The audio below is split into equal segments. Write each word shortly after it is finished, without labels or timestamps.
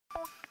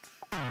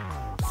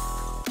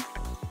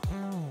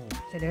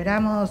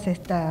Celebramos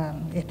esta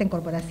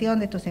incorporación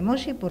de estos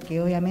emojis porque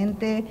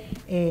obviamente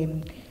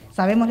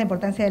sabemos la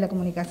importancia de la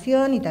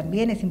comunicación y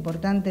también es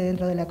importante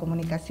dentro de la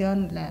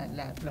comunicación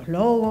los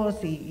logos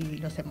y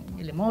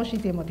el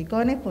emojis y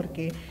emoticones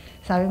porque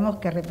sabemos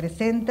que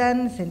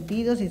representan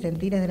sentidos y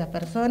sentires de las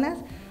personas.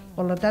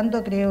 Por lo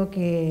tanto, creo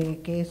que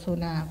es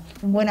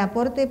un buen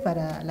aporte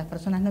para las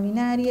personas no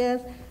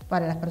binarias,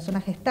 para las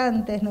personas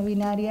gestantes no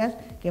binarias,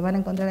 que van a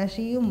encontrar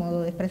allí un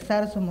modo de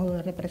expresarse, un modo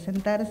de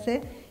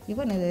representarse y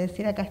bueno, de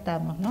decir acá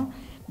estamos, ¿no?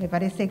 Me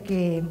parece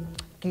que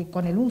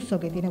con el uso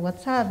que tiene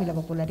WhatsApp y la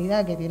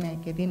popularidad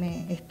que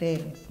tiene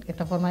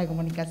esta forma de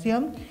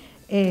comunicación,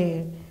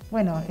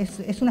 bueno,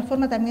 es una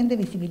forma también de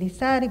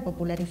visibilizar y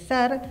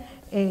popularizar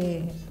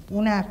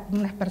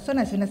unas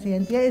personas y unas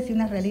identidades y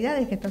unas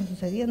realidades que están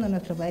sucediendo en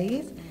nuestro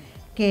país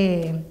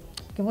que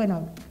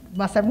bueno,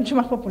 va a ser mucho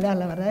más popular,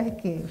 la verdad es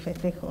que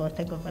festejo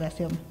esta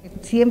incorporación.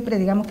 Siempre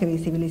digamos que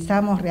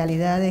visibilizamos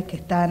realidades que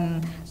están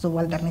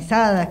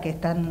subalternizadas, que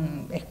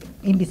están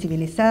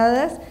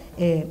invisibilizadas,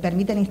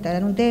 permiten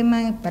instalar un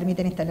tema,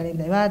 permiten instalar el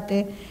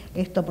debate.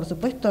 Esto por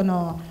supuesto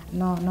no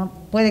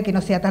puede que no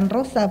sea tan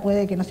rosa,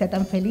 puede que no sea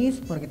tan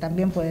feliz, porque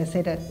también puede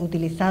ser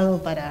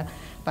utilizado para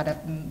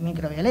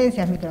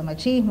microviolencias,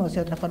 micromachismos y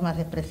otras formas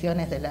de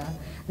expresiones de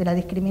la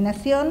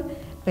discriminación,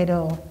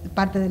 pero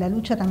parte de la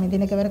lucha también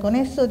tiene que ver con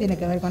eso, tiene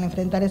que ver con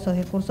enfrentar esos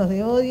discursos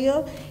de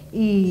odio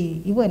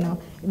y bueno,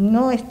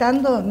 no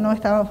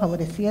estamos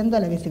favoreciendo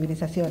la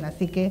visibilización,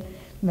 así que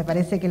me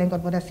parece que la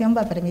incorporación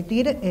va a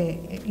permitir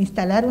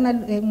instalar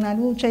una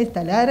lucha,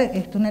 instalar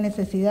una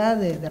necesidad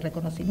de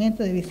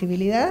reconocimiento, de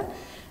visibilidad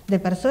de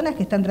personas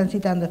que están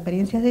transitando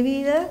experiencias de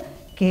vida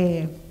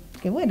que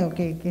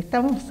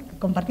estamos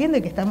compartiendo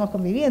y que estamos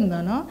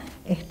conviviendo, ¿no?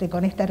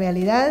 Con esta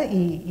realidad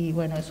y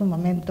bueno, es un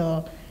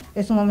momento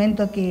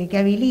que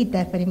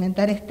habilita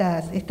experimentar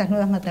estas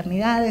nuevas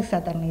maternidades,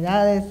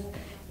 paternidades,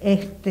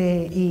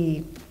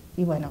 y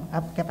bueno,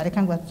 que aparezca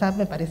en WhatsApp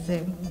me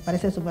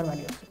parece súper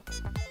valioso.